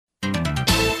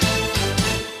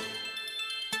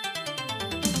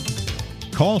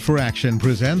Call for Action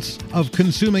presents Of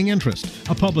Consuming Interest,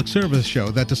 a public service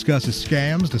show that discusses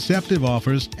scams, deceptive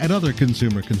offers, and other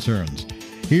consumer concerns.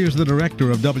 Here's the director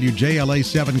of WJLA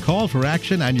 7 Call for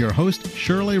Action and your host,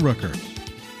 Shirley Rooker.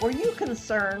 Were you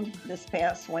concerned this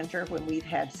past winter when we've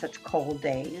had such cold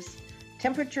days?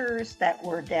 Temperatures that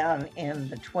were down in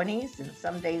the 20s and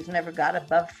some days never got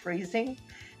above freezing.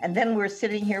 And then we're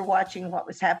sitting here watching what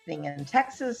was happening in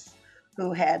Texas,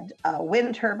 who had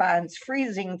wind turbines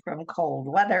freezing from cold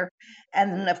weather.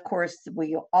 And then, of course,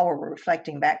 we all were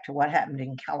reflecting back to what happened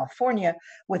in California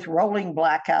with rolling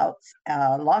blackouts,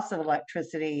 loss of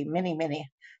electricity, many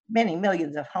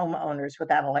millions of homeowners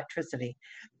without electricity.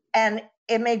 And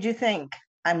it made you think,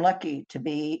 I'm lucky to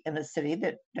be in a city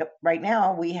that right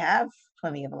now we have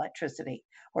plenty of electricity,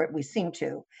 or we seem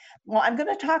to. Well, I'm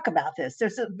going to talk about this.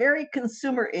 There's a very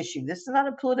consumer issue. This is not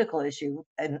a political issue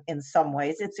in some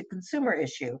ways. It's a consumer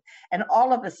issue. And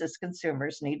all of us as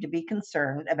consumers need to be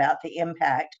concerned about the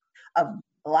impact of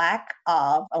lack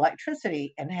of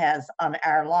electricity and has on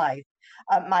our life.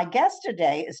 My guest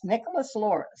today is Nicholas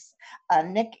Loris.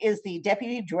 Nick is the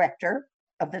Deputy Director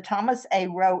of the Thomas A.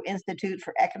 Rowe Institute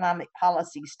for Economic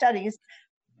Policy Studies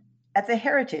at the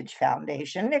Heritage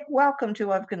Foundation. Nick, welcome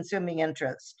to Of Consuming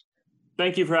Interest.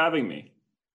 Thank you for having me.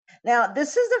 Now,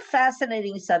 this is a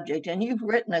fascinating subject, and you've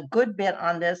written a good bit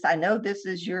on this. I know this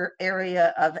is your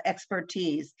area of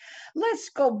expertise. Let's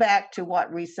go back to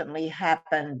what recently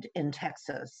happened in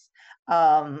Texas.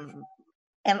 And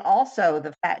also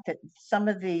the fact that some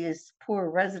of these poor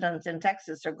residents in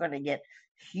Texas are going to get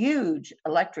huge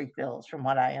electric bills, from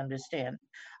what I understand.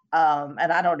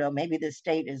 And I don't know, maybe the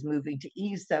state is moving to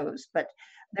ease those, but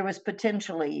there was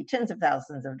potentially tens of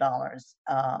thousands of dollars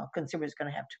consumers going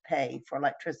to have to pay for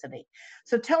electricity.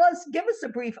 So give us a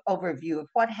brief overview of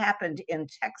what happened in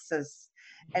Texas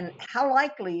and how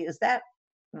likely is that,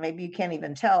 maybe you can't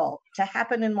even tell, to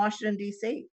happen in Washington,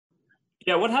 D.C.?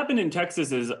 Yeah, what happened in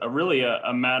Texas is really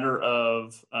a matter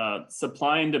of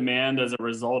supply and demand as a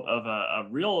result of a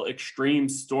real extreme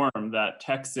storm that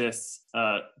Texas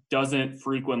doesn't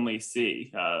frequently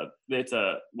see.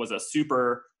 It was a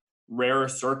super rare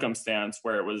circumstance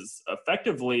where it was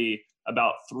effectively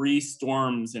about 3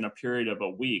 storms in a period of a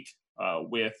week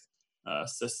with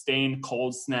sustained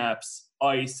cold snaps,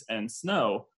 ice, and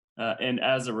snow. And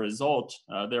as a result,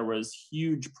 there was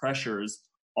huge pressures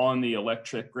on the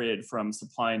electric grid from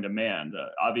supply and demand.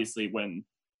 Obviously, when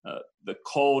the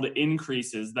cold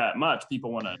increases that much,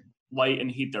 people want to light and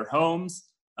heat their homes,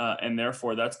 and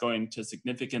therefore that's going to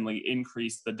significantly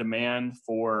increase the demand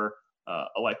for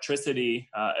electricity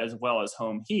as well as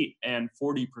home heat. And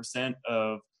 40%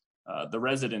 of the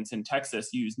residents in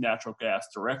Texas use natural gas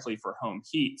directly for home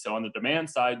heat. So on the demand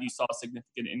side, you saw a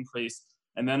significant increase.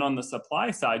 And then on the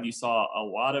supply side, you saw a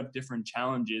lot of different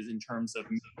challenges in terms of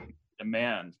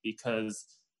demand,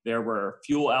 because there were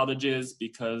fuel outages,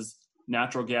 because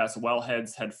natural gas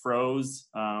wellheads had froze,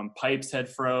 pipes had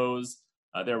froze,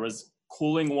 there was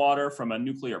cooling water from a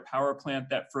nuclear power plant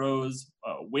that froze,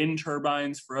 wind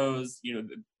turbines froze.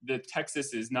 The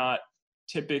Texas is not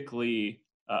typically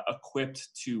equipped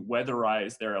to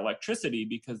weatherize their electricity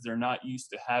because they're not used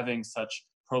to having such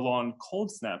prolonged cold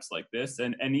snaps like this,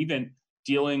 and even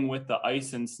dealing with the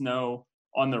ice and snow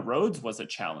on the roads was a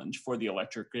challenge for the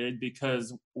electric grid,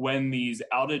 because when these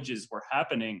outages were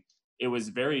happening, it was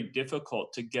very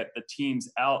difficult to get the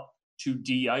teams out to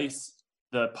de-ice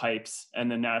the pipes and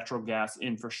the natural gas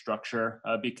infrastructure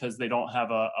because they don't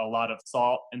have a lot of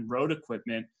salt and road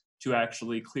equipment to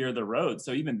actually clear the road.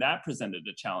 So even that presented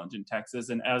a challenge in Texas.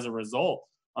 And as a result,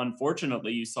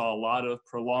 unfortunately, you saw a lot of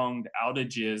prolonged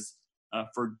outages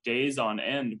for days on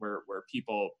end where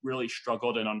people really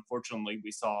struggled. And unfortunately,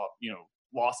 we saw,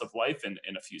 loss of life in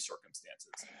a few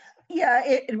circumstances. Yeah,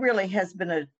 it really has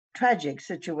been a tragic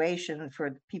situation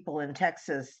for people in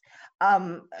Texas.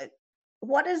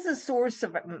 What is the source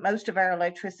of most of our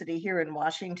electricity here in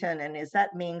Washington, and is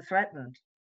that being threatened?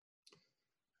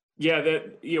 Yeah,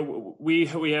 we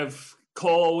have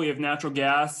coal, we have natural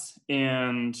gas,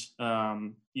 and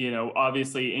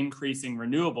obviously increasing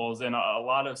renewables, and a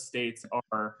lot of states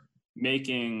are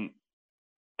making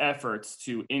efforts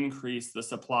to increase the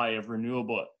supply of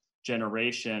renewable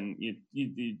generation.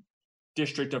 The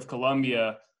District of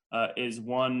Columbia is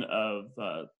one of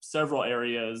several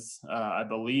areas. I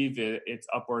believe it's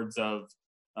upwards of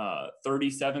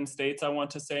 37 states, I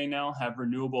want to say now, have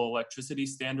renewable electricity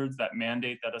standards that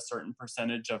mandate that a certain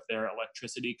percentage of their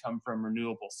electricity come from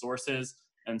renewable sources.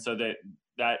 And so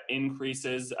that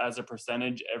increases as a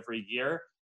percentage every year.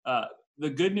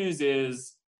 The good news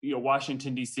is,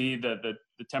 Washington, D.C., the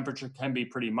temperature can be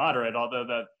pretty moderate,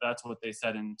 although that's what they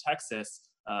said in Texas.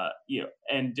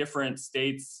 and different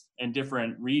states and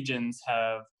different regions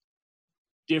have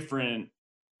different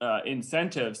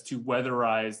incentives to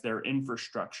weatherize their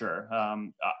infrastructure.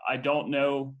 I don't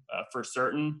know for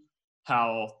certain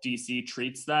how DC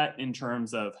treats that in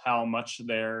terms of how much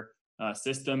their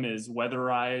system is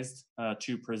weatherized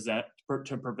to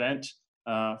prevent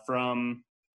from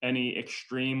any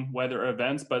extreme weather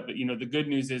events. But the good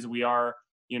news is we are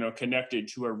connected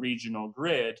to a regional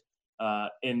grid.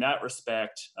 In that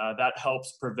respect, that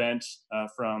helps prevent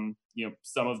from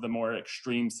some of the more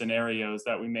extreme scenarios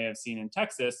that we may have seen in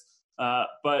Texas.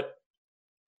 But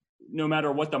no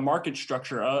matter what the market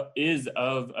structure is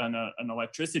of an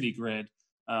electricity grid,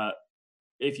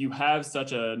 if you have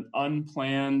such an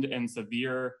unplanned and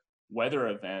severe weather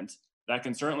event, that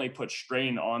can certainly put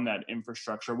strain on that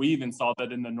infrastructure. We even saw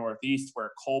that in the Northeast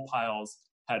where coal piles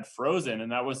had frozen,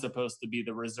 and that was supposed to be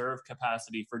the reserve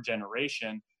capacity for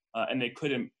generation. And they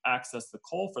couldn't access the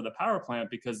coal for the power plant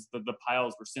because the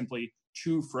piles were simply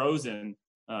too frozen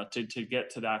to get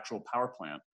to the actual power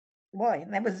plant. Boy,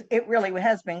 it really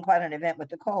has been quite an event with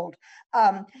the cold.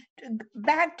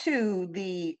 Back to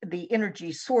the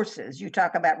energy sources, you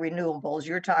talk about renewables,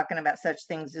 you're talking about such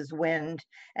things as wind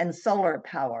and solar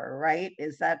power, right?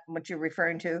 Is that what you're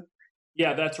referring to?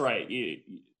 Yeah, that's right.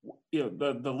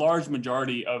 The large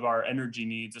majority of our energy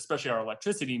needs, especially our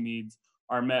electricity needs,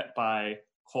 are met by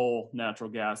coal, natural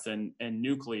gas, and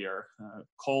nuclear.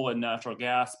 Coal and natural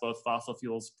gas, both fossil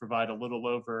fuels, provide a little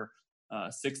over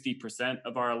 60%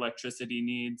 of our electricity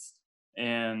needs,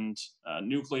 and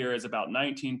nuclear is about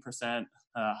 19%.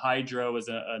 Hydro is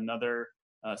another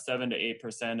 7 to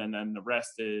 8%, and then the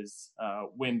rest is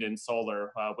wind and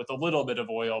solar, with a little bit of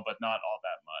oil, but not all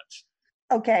that much.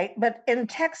 Okay, but in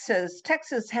Texas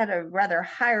had a rather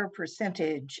higher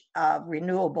percentage of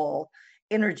renewable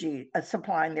energy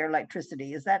supplying their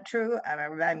electricity. Is that true?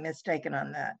 Am I mistaken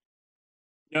on that?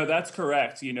 No, that's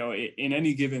correct. In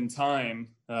any given time,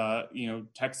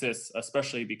 Texas,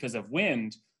 especially because of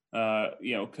wind,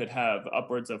 could have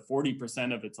upwards of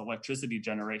 40% of its electricity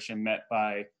generation met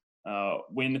by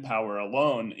wind power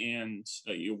alone. And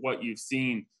what you've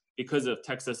seen because of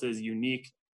Texas's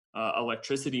unique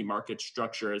electricity market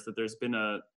structure is that there's been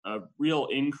a real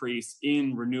increase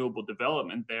in renewable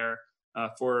development there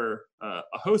for a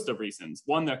host of reasons.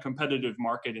 One, the competitive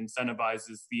market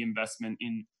incentivizes the investment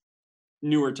in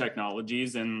newer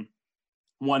technologies, and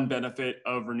one benefit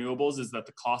of renewables is that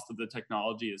the cost of the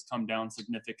technology has come down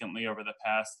significantly over the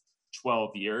past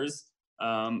 12 years.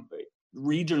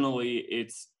 Regionally,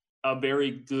 it's a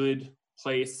very good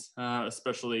place,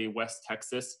 especially West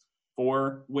Texas,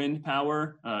 for wind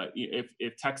power.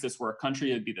 If Texas were a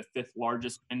country, it'd be the 5th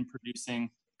largest wind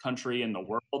producing country in the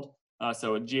world.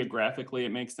 So geographically, it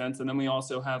makes sense. And then we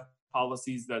also have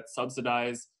policies that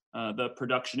subsidize the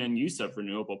production and use of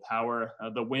renewable power.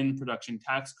 The wind production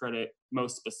tax credit,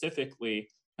 most specifically,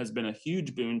 has been a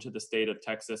huge boon to the state of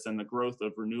Texas and the growth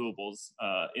of renewables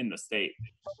in the state.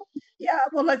 Yeah,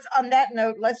 well, on that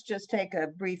note, let's just take a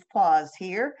brief pause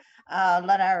here.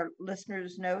 Let our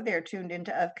listeners know they're tuned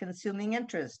into Of Consuming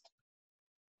Interest.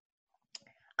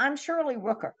 I'm Shirley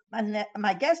Rooker.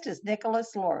 My guest is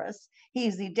Nicholas Loris.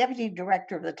 He's the Deputy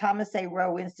Director of the Thomas A.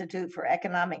 Rowe Institute for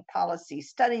Economic Policy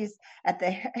Studies at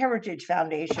the Heritage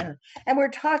Foundation. And we're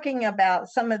talking about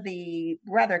some of the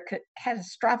rather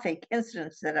catastrophic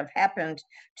incidents that have happened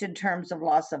in terms of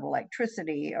loss of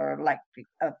electricity or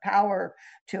power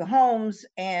to homes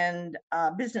and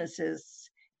businesses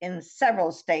in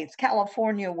several states.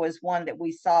 California was one that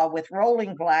we saw with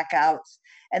rolling blackouts,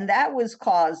 and that was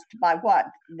caused by what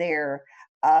there,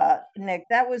 Nick?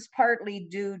 That was partly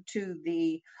due to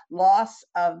the loss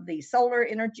of the solar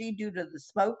energy due to the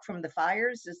smoke from the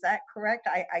fires. Is that correct?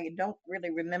 I don't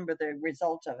really remember the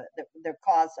result of it, the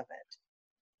cause of it.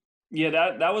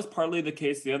 Yeah, that was partly the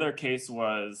case. The other case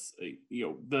was,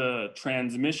 the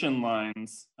transmission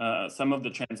lines. Some of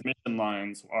the transmission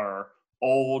lines are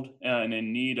old and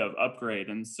in need of upgrade,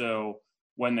 and so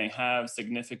when they have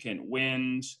significant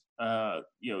wind,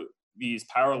 these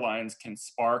power lines can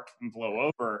spark and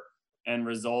blow over and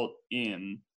result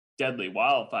in deadly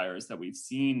wildfires that we've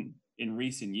seen in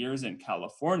recent years in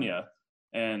California.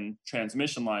 And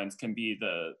transmission lines can be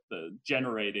the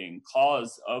generating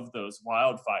cause of those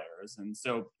wildfires. And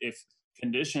so if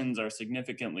conditions are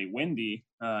significantly windy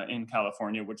in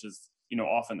California, which is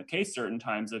often the case certain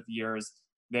times of years,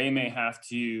 they may have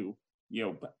to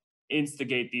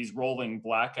instigate these rolling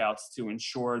blackouts to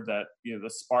ensure that the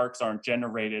sparks aren't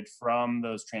generated from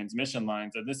those transmission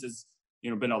lines. And this has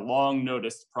been a long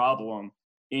noticed problem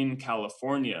in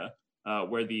California,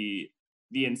 where the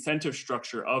the incentive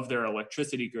structure of their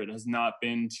electricity grid has not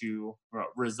been to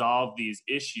resolve these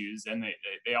issues. And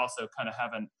they also kind of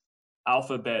have an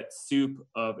alphabet soup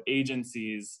of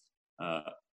agencies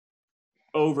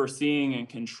overseeing and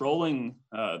controlling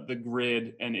the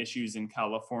grid and issues in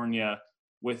California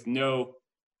with no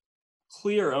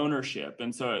clear ownership.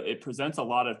 And so it presents a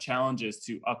lot of challenges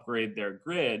to upgrade their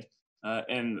grid.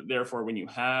 And therefore, when you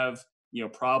have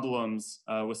problems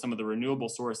with some of the renewable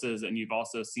sources, and you've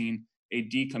also seen a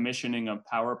decommissioning of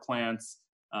power plants,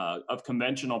 of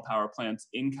conventional power plants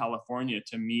in California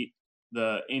to meet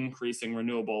the increasing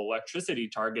renewable electricity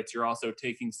targets, you're also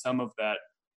taking some of that,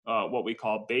 what we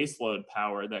call baseload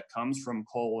power that comes from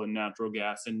coal and natural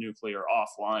gas and nuclear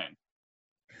offline.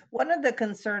 One of the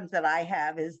concerns that I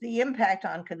have is the impact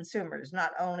on consumers,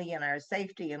 not only in our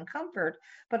safety and comfort,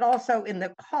 but also in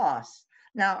the costs.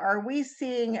 Now, are we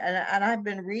seeing, and I've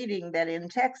been reading that in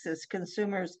Texas,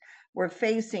 consumers were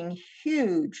facing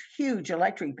huge, huge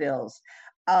electric bills.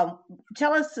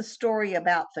 Tell us the story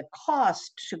about the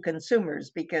cost to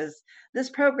consumers, because this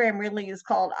program really is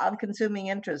called Of Consuming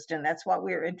Interest, and that's what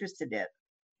we're interested in.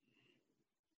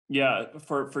 Yeah,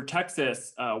 for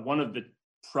Texas, one of the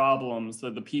problems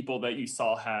that the people that you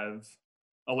saw have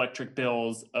electric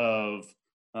bills of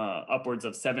upwards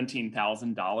of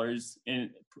 $17,000 in,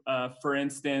 for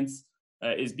instance,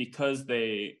 is because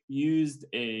they used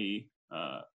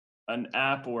an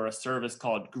app or a service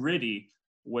called Griddy,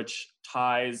 which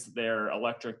ties their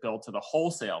electric bill to the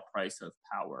wholesale price of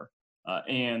power.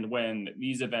 And when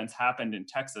these events happened in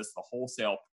Texas, the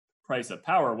wholesale price of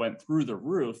power went through the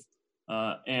roof.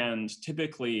 And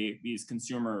typically, these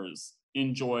consumers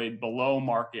enjoyed below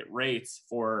market rates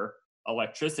for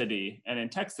electricity. And in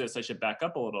Texas, I should back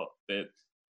up a little bit,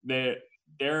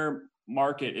 their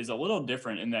market is a little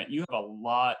different in that you have a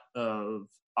lot of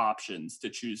options to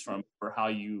choose from for how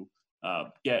you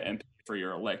get and pay for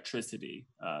your electricity.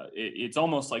 It's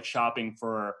almost like shopping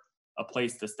for a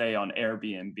place to stay on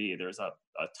Airbnb. There's a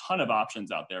ton of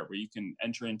options out there where you can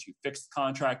enter into fixed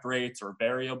contract rates or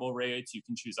variable rates. You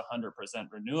can choose 100%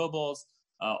 renewables,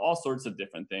 all sorts of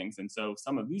different things. And so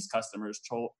some of these customers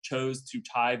chose to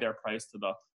tie their price to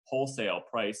the wholesale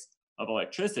price of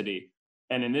electricity.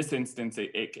 And in this instance,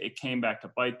 it came back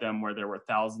to bite them, where there were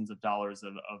thousands of dollars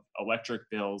of electric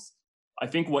bills. I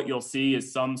think what you'll see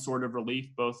is some sort of relief,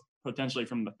 both potentially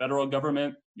from the federal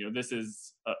government. This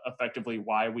is effectively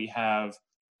why we have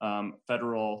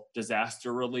federal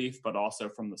disaster relief, but also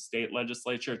from the state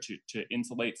legislature to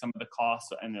insulate some of the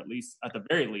costs and at the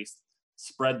very least,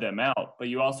 spread them out. But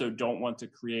you also don't want to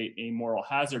create a moral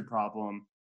hazard problem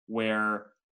where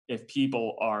if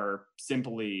people are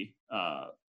simply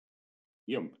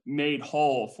made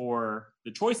whole for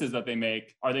the choices that they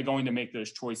make, are they going to make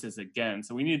those choices again?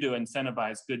 So we need to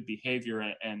incentivize good behavior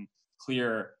and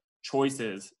clear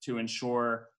choices to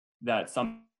ensure that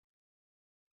some.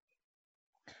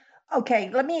 Okay,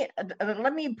 let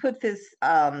me put this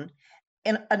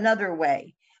in another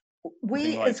way.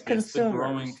 We Like as consumers,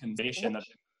 growing condition that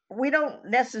we don't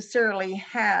necessarily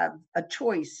have a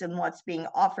choice in what's being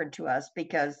offered to us,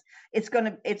 because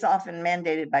it's often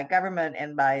mandated by government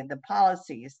and by the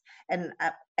policies.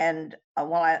 And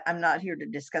while I'm not here to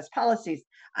discuss policies,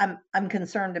 I'm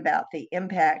concerned about the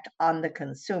impact on the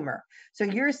consumer. So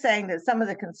you're saying that some of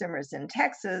the consumers in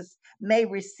Texas may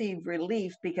receive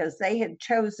relief because they had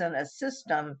chosen a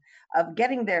system of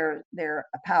getting their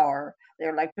power,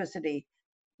 their electricity,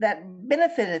 that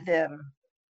benefited them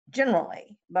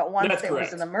generally, but once there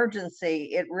was an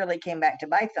emergency, it really came back to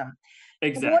bite them.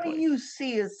 Exactly. What do you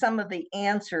see as some of the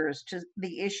answers to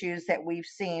the issues that we've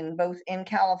seen both in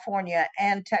California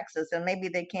and Texas? And maybe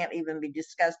they can't even be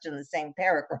discussed in the same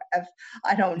paragraph.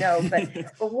 I don't know, but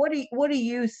what do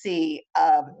you see?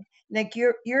 Nick,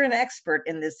 you're an expert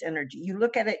in this energy. You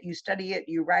look at it, you study it,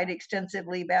 you write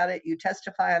extensively about it, you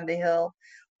testify on the Hill.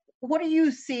 What do you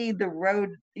see the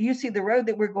road? You see the road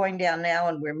that we're going down now,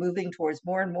 and we're moving towards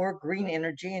more and more green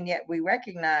energy, and yet we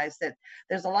recognize that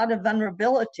there's a lot of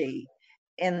vulnerability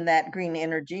in that green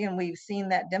energy, and we've seen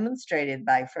that demonstrated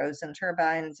by frozen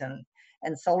turbines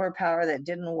and solar power that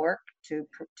didn't work to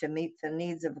meet the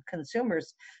needs of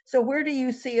consumers. So where do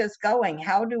you see us going?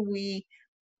 How do we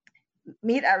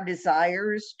meet our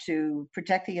desires to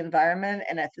protect the environment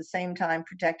and at the same time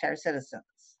protect our citizens?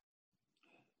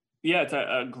 Yeah, it's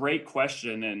a great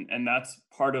question. And that's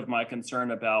part of my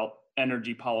concern about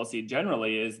energy policy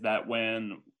generally, is that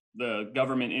when the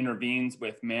government intervenes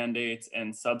with mandates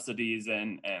and subsidies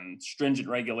and stringent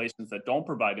regulations that don't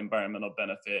provide environmental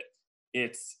benefit,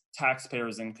 it's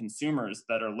taxpayers and consumers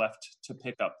that are left to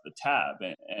pick up the tab.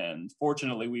 And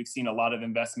fortunately, we've seen a lot of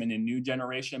investment in new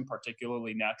generation,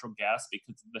 particularly natural gas,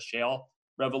 because of the shale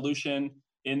revolution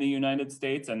in the United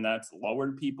States, and that's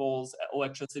lowered people's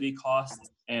electricity costs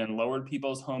and lowered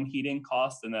people's home heating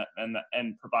costs,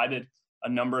 and provided a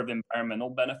number of environmental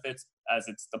benefits as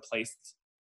it's displaced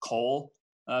coal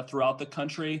throughout the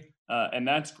country. And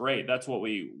that's great. That's what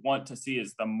we want to see,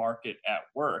 is the market at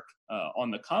work.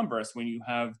 On the converse, when you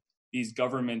have these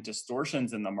government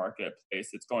distortions in the marketplace,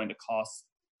 it's going to cost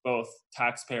both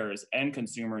taxpayers and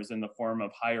consumers in the form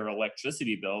of higher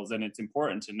electricity bills. And it's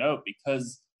important to note,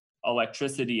 because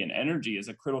electricity and energy is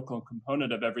a critical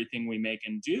component of everything we make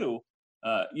and do,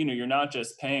 you're not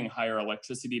just paying higher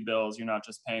electricity bills, you're not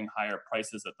just paying higher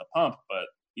prices at the pump, but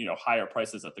higher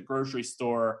prices at the grocery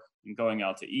store and going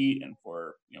out to eat, and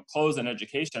for clothes and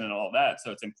education and all that.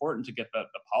 So it's important to get the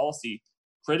policy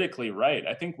critically right.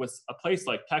 I think with a place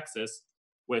like Texas,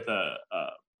 with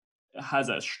has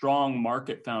a strong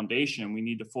market foundation, we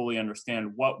need to fully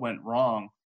understand what went wrong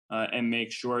and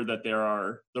make sure that there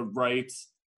are the right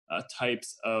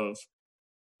types of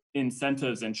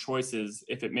incentives and choices,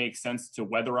 if it makes sense, to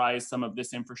weatherize some of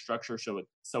this infrastructure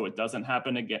so it doesn't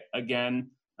happen again.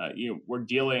 We're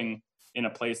dealing in a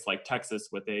place like Texas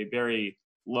with a very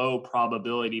low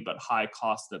probability but high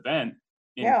cost event.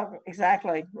 Yeah,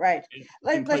 exactly. Right.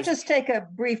 Let's just take a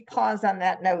brief pause on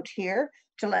that note here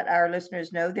to let our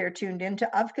listeners know they're tuned into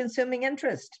Of Consuming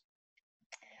Interest.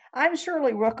 I'm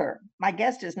Shirley Rooker. My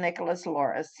guest is Nicholas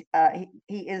Loris.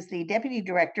 He is the Deputy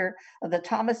Director of the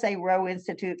Thomas A. Rowe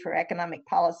Institute for Economic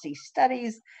Policy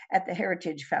Studies at the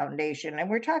Heritage Foundation. And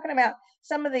we're talking about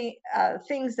some of the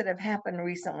things that have happened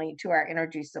recently to our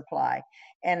energy supply.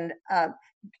 And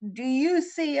do you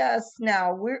see us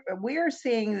now? We're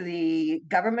seeing the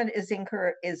government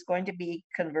is going to be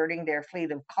converting their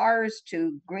fleet of cars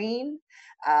to green,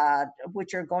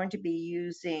 which are going to be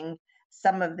using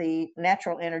some of the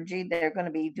natural energy. They're going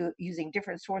to be using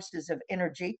different sources of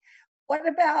energy. What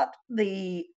about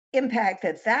the impact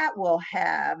that will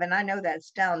have? And I know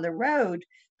that's down the road,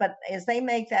 but as they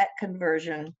make that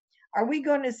conversion, are we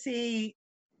going to see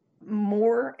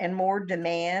more and more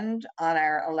demand on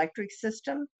our electric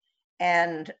system?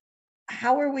 And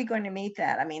how are we going to meet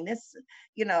that? I mean, this,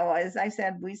 as I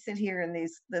said, we sit here in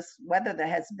this weather that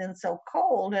has been so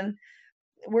cold, and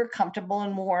we're comfortable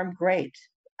and warm, great.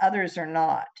 Others are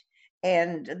not,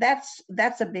 and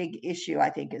that's a big issue, I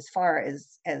think, as far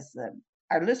as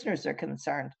our listeners are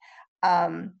concerned.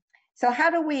 So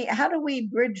how do we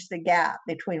bridge the gap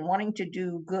between wanting to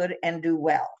do good and do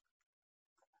well?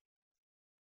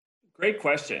 Great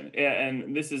question,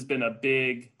 and this has been a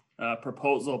big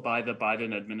proposal by the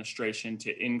Biden administration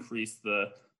to increase the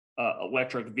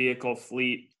electric vehicle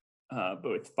fleet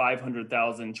with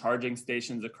 500,000 charging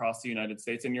stations across the United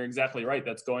States. And you're exactly right.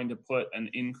 That's going to put an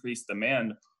increased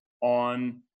demand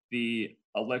on the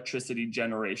electricity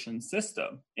generation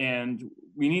system. And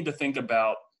we need to think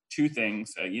about two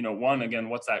things. One, again,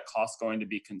 what's that cost going to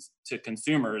be to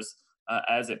consumers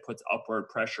as it puts upward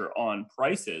pressure on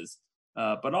prices?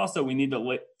 But also we need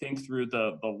to think through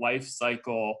the life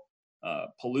cycle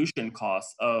pollution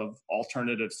costs of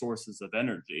alternative sources of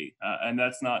energy. And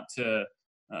that's not to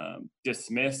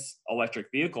dismiss electric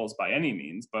vehicles by any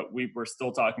means, but we're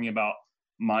still talking about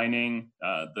mining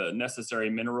the necessary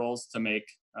minerals to make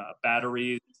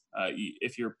batteries.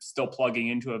 If you're still plugging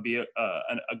into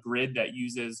a grid that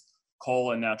uses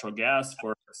coal and natural gas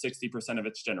for 60% of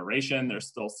its generation, there's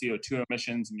still CO2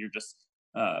 emissions, and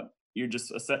you're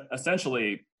just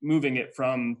essentially moving it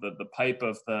from the pipe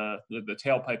of the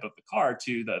tailpipe of the car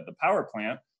to the power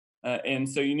plant. And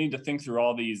so you need to think through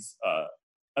all these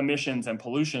emissions and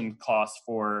pollution costs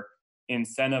for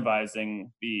incentivizing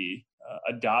the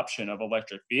adoption of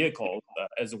electric vehicles,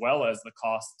 as well as the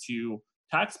cost to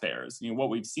taxpayers. What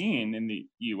we've seen in the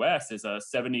U.S. is a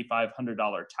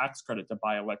 $7,500 tax credit to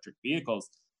buy electric vehicles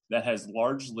that has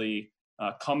largely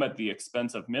come at the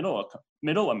expense of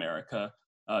middle America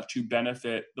to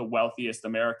benefit the wealthiest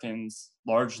Americans,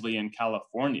 largely in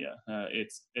California.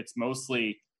 It's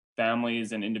mostly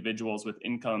families and individuals with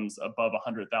incomes above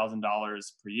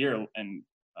 $100,000 per year, and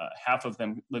half of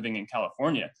them living in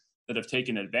California, that have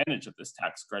taken advantage of this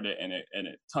tax credit, and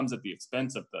it comes at the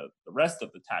expense of the rest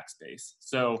of the tax base.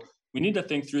 So we need to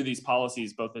think through these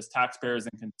policies both as taxpayers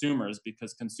and consumers,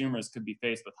 because consumers could be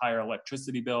faced with higher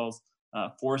electricity bills,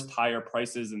 forced higher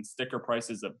prices and sticker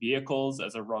prices of vehicles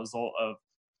as a result of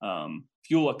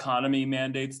fuel economy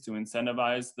mandates to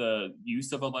incentivize the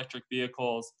use of electric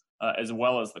vehicles, as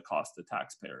well as the cost to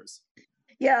taxpayers.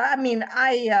 Yeah, I mean,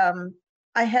 I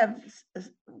have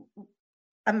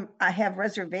I have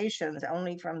reservations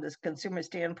only from this consumer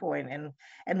standpoint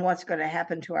and what's going to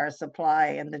happen to our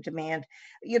supply and the demand.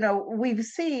 We've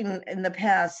seen in the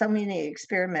past so many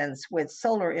experiments with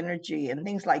solar energy and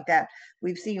things like that.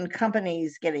 We've seen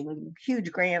companies getting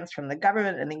huge grants from the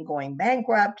government and then going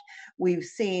bankrupt. We've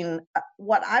seen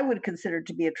what I would consider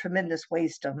to be a tremendous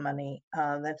waste of money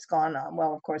that's gone on.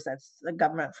 Well, of course, that's the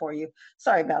government for you.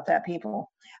 Sorry about that,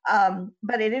 people.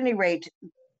 But at any rate,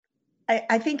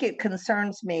 I think it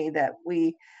concerns me that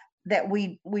we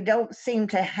don't seem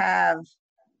to have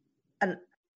an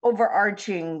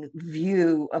overarching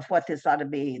view of what this ought to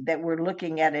be, that we're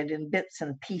looking at it in bits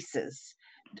and pieces.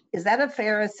 Is that a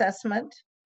fair assessment?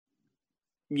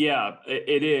 Yeah,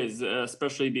 it is,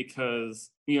 especially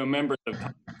because, members of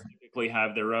Congress typically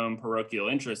have their own parochial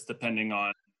interests depending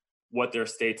on what their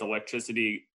state's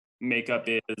electricity makeup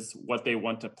is, what they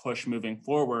want to push moving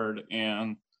forward,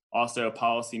 and also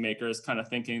policymakers kind of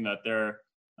thinking that they're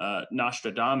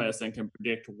Nostradamus and can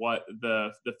predict what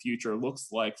the future looks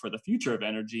like for the future of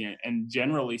energy. And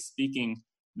generally speaking,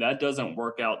 that doesn't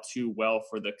work out too well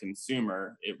for the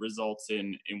consumer. It results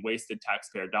in wasted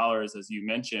taxpayer dollars, as you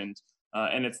mentioned.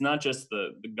 And it's not just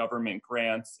the government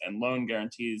grants and loan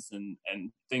guarantees and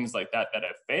things like that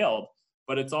have failed,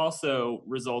 but it's also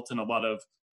results in a lot of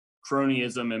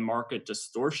cronyism and market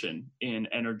distortion in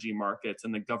energy markets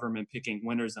and the government picking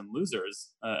winners and losers.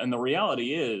 And the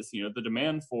reality is, the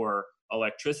demand for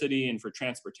electricity and for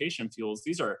transportation fuels,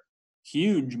 these are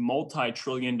huge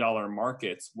multi-trillion-dollar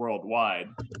markets worldwide.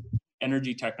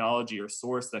 Energy technology or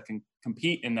source that can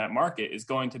compete in that market is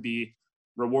going to be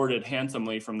rewarded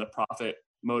handsomely from the profit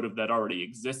motive that already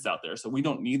exists out there. So we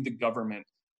don't need the government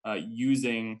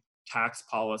using tax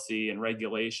policy and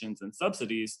regulations and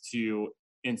subsidies to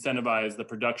incentivize the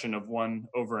production of one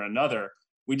over another.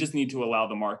 We just need to allow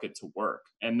the market to work.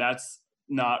 And that's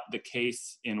not the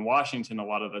case in Washington a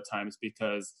lot of the times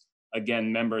because,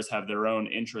 again, members have their own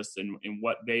interests in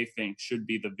what they think should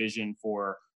be the vision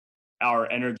for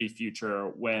our energy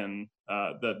future when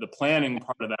the planning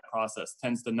part of that process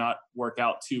tends to not work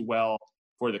out too well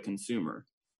for the consumer.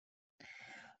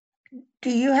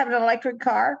 Do you have an electric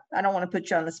car? I don't want to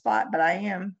put you on the spot, but I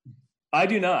am. I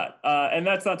do not. And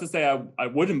that's not to say I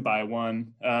wouldn't buy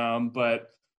one. But,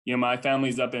 my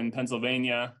family's up in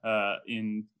Pennsylvania,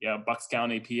 in Bucks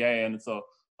County, PA, and it's a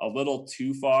little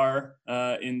too far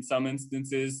in some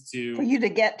instances for you to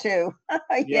get to.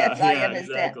 Yes, I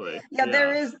understand. Exactly.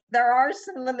 There are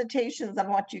some limitations on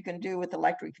what you can do with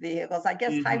electric vehicles. I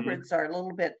guess hybrids are a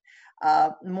little bit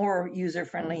more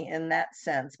user-friendly in that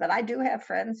sense. But I do have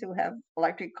friends who have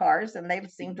electric cars and they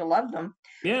seem to love them.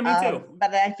 Yeah, me too.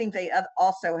 But I think they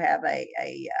also have a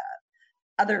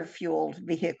other fueled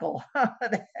vehicle.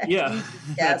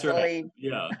 That's right.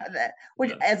 Yeah.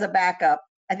 Which as a backup,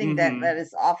 I think that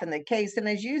is often the case. And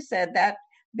as you said, that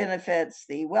benefits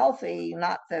the wealthy,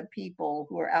 not the people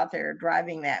who are out there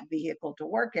driving that vehicle to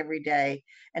work every day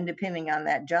and depending on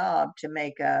that job to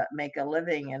make a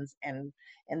living and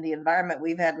in the environment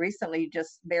we've had recently,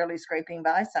 just barely scraping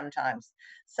by sometimes.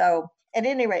 So at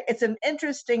any rate, it's an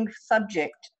interesting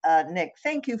subject, Nick.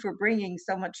 Thank you for bringing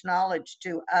so much knowledge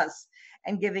to us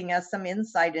and giving us some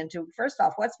insight into, first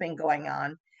off, what's been going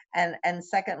on, and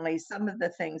secondly, some of the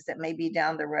things that may be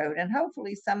down the road, and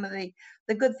hopefully some of the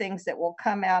good things that will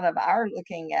come out of our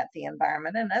looking at the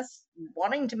environment and us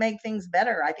wanting to make things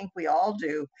better. I think we all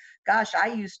do. Gosh,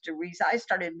 I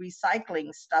started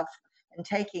recycling stuff and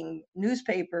taking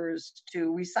newspapers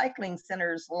to recycling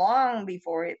centers long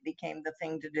before it became the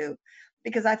thing to do,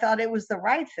 because I thought it was the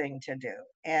right thing to do.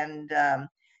 And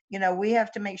we have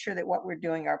to make sure that what we're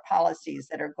doing are policies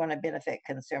that are going to benefit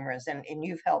consumers. And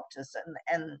you've helped us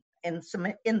and some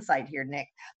insight here, Nick.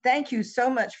 Thank you so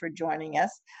much for joining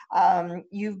us.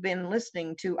 You've been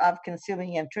listening to Of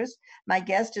Consuming Interest. My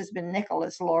guest has been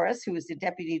Nicholas Loris, who is the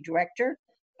Deputy Director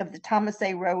of the Thomas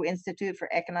A. Rowe Institute for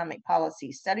Economic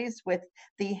Policy Studies with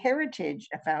the Heritage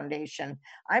Foundation.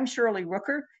 I'm Shirley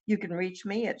Rooker. You can reach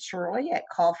me at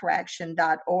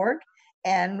shirley@callforaction.org.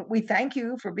 And we thank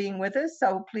you for being with us.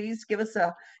 So please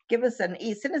send us an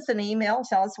email,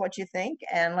 tell us what you think,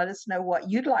 and let us know what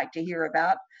you'd like to hear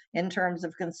about in terms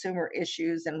of consumer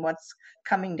issues and what's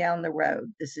coming down the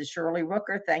road. This is Shirley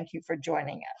Rooker. Thank you for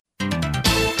joining us.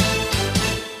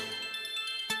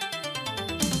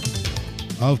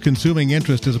 Of Consuming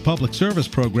Interest is a public service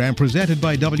program presented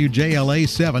by WJLA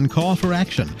 7 Call for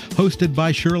Action, hosted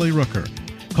by Shirley Rooker.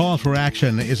 Call for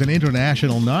Action is an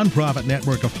international nonprofit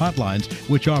network of hotlines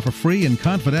which offer free and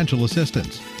confidential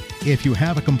assistance. If you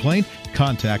have a complaint,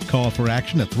 contact Call for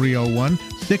Action at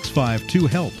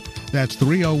 301-652-HELP. That's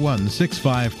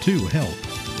 301-652-HELP.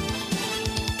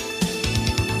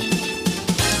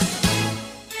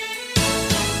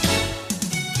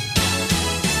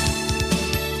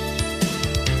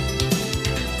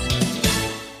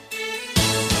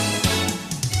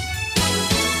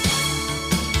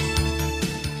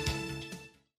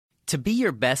 To be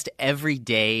your best every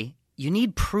day, you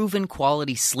need proven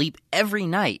quality sleep every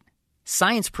night.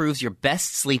 Science proves your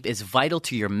best sleep is vital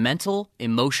to your mental,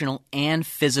 emotional, and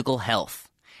physical health.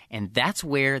 And that's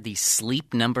where the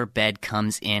Sleep Number bed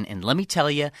comes in. And let me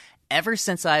tell you, ever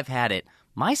since I've had it,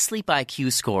 my sleep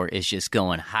IQ score is just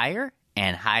going higher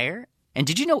and higher. And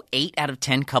did you know 8 out of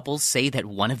 10 couples say that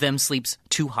one of them sleeps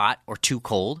too hot or too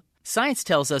cold? Science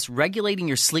tells us regulating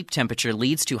your sleep temperature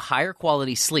leads to higher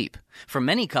quality sleep. For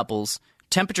many couples,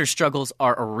 temperature struggles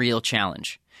are a real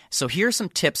challenge. So here are some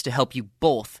tips to help you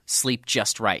both sleep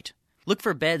just right. Look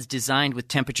for beds designed with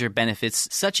temperature benefits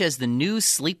such as the new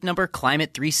Sleep Number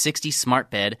Climate 360 Smart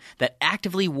Bed that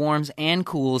actively warms and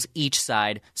cools each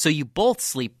side so you both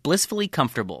sleep blissfully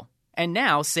comfortable. And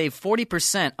now save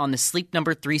 40% on the Sleep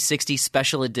Number 360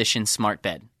 Special Edition Smart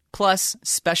Bed. Plus,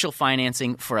 special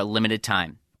financing for a limited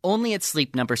time. Only at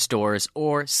Sleep Number stores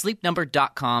or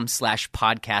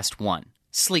sleepnumber.com/podcast1.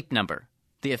 Sleep Number,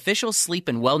 the official sleep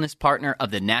and wellness partner of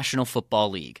the National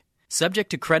Football League. Subject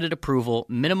to credit approval,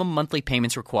 minimum monthly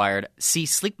payments required. See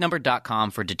sleepnumber.com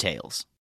for details.